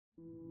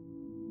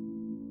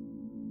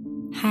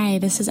Hi,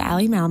 this is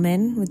Allie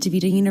Malman with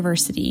DeVita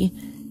University,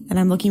 and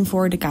I'm looking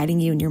forward to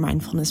guiding you in your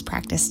mindfulness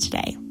practice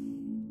today.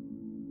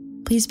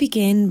 Please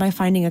begin by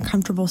finding a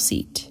comfortable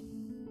seat.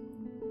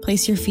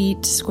 Place your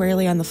feet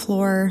squarely on the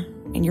floor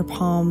and your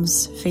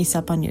palms face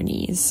up on your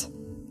knees.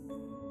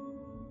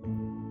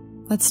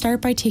 Let's start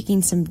by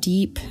taking some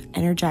deep,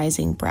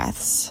 energizing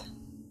breaths.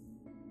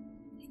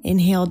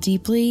 Inhale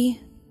deeply,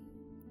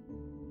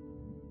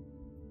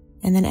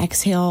 and then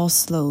exhale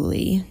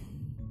slowly.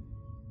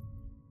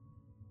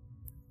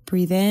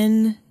 Breathe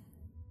in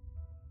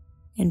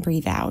and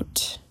breathe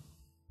out.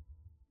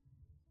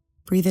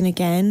 Breathe in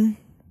again,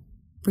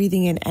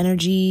 breathing in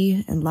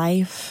energy and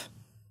life,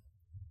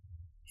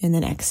 and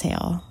then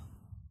exhale.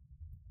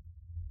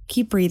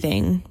 Keep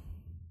breathing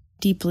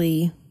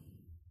deeply,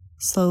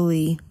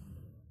 slowly,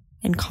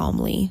 and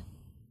calmly.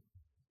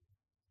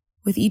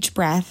 With each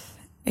breath,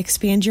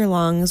 expand your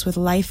lungs with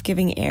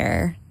life-giving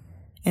air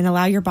and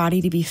allow your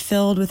body to be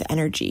filled with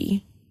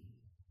energy.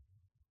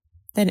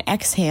 Then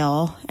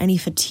exhale any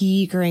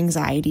fatigue or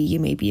anxiety you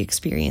may be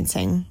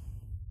experiencing.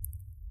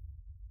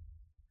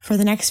 For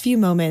the next few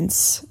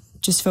moments,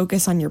 just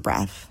focus on your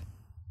breath.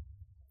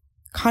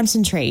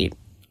 Concentrate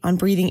on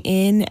breathing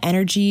in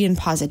energy and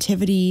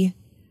positivity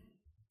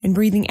and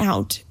breathing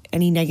out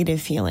any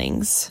negative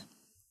feelings.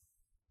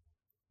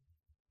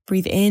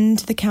 Breathe in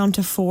to the count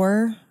of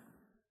 4.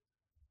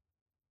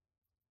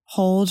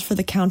 Hold for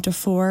the count of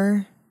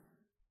 4.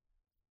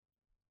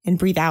 And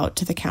breathe out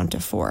to the count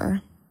of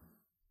 4.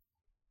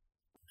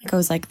 It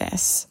goes like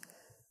this.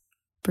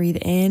 Breathe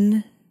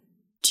in,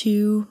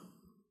 2,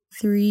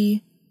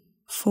 3,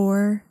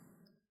 4.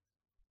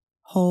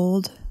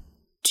 Hold,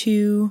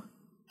 2,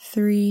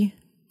 3,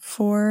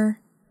 4.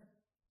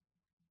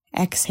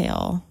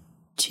 Exhale,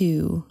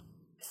 2,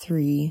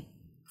 3,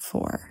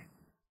 4.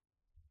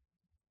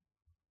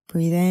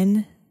 Breathe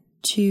in,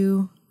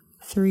 2,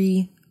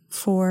 3,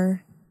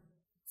 4.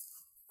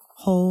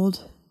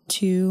 Hold,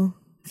 2,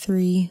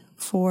 3,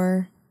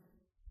 4.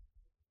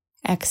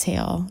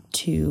 Exhale,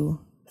 2,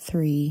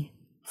 3,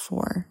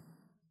 4.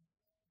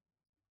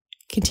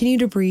 Continue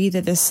to breathe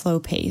at this slow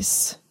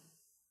pace.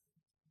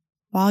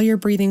 While you're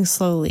breathing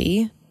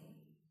slowly,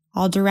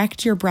 I'll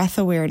direct your breath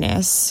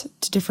awareness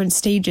to different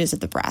stages of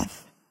the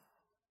breath.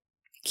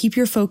 Keep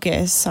your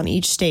focus on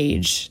each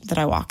stage that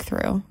I walk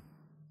through.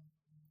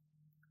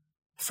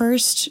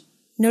 First,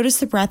 notice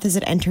the breath as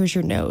it enters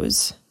your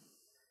nose.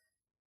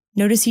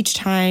 Notice each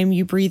time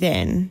you breathe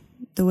in,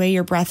 the way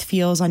your breath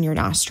feels on your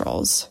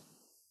nostrils.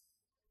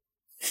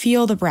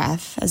 Feel the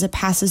breath as it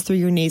passes through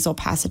your nasal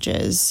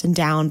passages and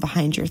down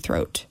behind your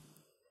throat.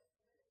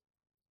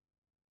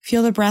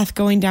 Feel the breath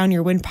going down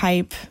your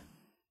windpipe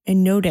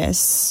and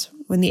notice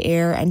when the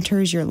air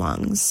enters your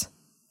lungs.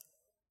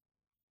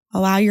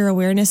 Allow your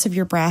awareness of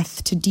your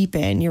breath to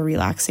deepen your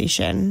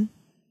relaxation.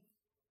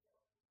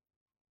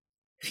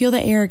 Feel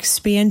the air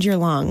expand your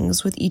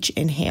lungs with each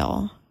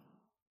inhale.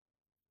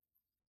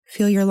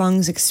 Feel your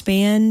lungs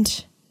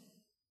expand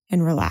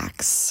and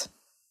relax.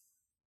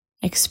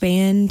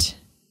 Expand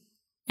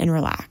and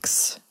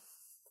relax.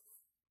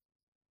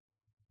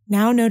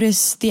 Now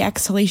notice the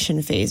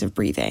exhalation phase of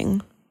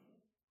breathing.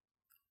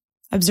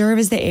 Observe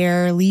as the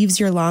air leaves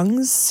your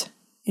lungs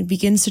and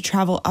begins to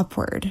travel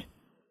upward.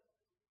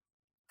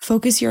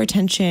 Focus your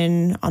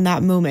attention on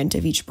that moment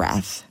of each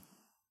breath.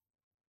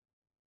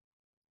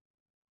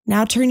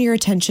 Now turn your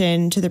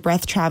attention to the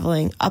breath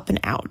traveling up and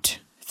out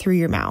through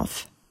your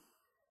mouth.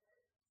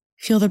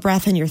 Feel the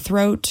breath in your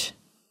throat,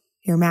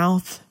 your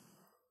mouth,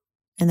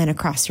 and then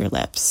across your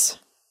lips.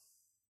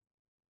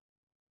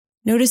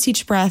 Notice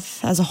each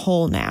breath as a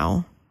whole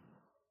now.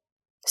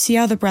 See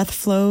how the breath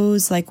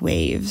flows like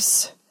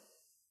waves.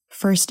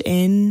 First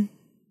in,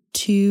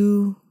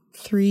 2,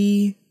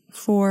 3,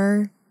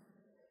 4,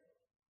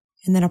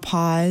 and then a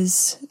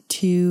pause,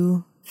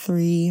 2,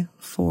 3,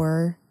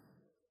 4,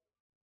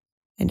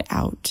 and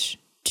out,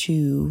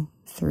 2,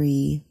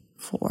 3,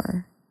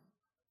 4.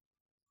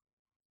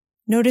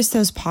 Notice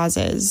those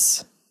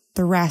pauses,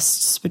 the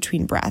rests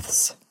between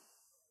breaths.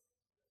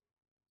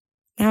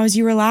 Now, as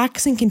you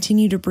relax and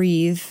continue to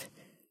breathe,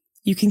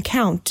 you can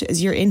count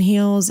as your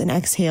inhales and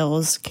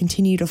exhales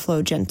continue to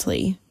flow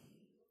gently.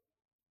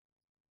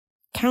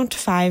 Count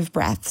 5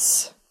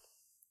 breaths.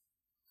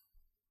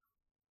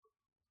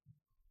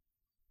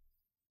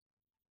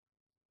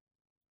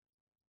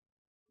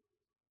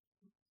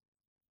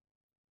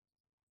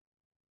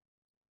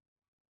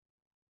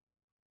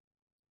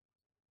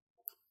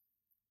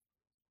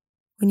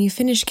 When you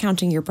finish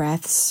counting your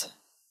breaths,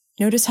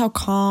 notice how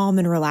calm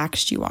and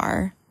relaxed you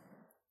are.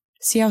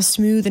 See how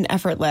smooth and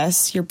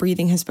effortless your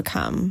breathing has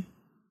become.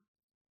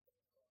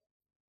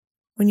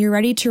 When you're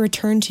ready to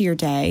return to your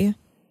day,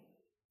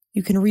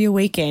 you can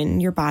reawaken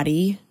your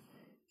body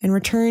and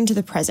return to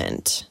the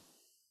present.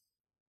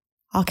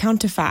 I'll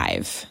count to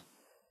 5.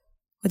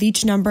 With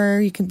each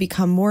number, you can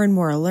become more and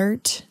more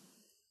alert,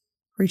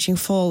 reaching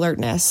full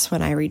alertness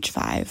when I reach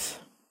 5.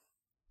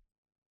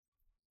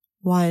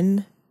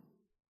 1,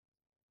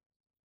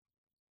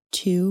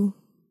 2,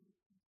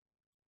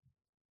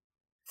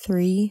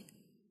 3,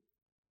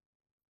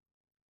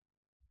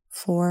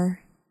 4,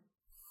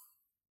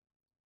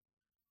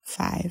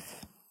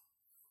 5.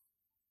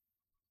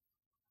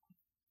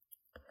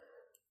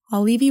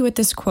 I'll leave you with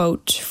this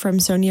quote from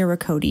Sonia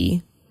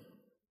Rakoti.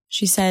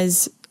 She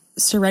says,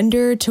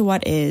 "Surrender to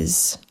what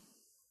is,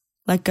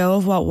 let go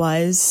of what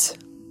was,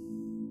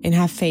 and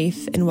have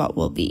faith in what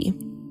will be."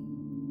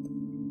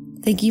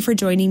 Thank you for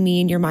joining me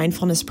in your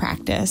mindfulness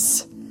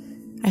practice.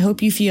 I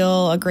hope you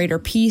feel a greater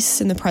peace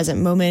in the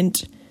present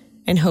moment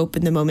and hope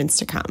in the moments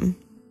to come.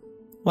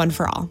 One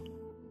for all.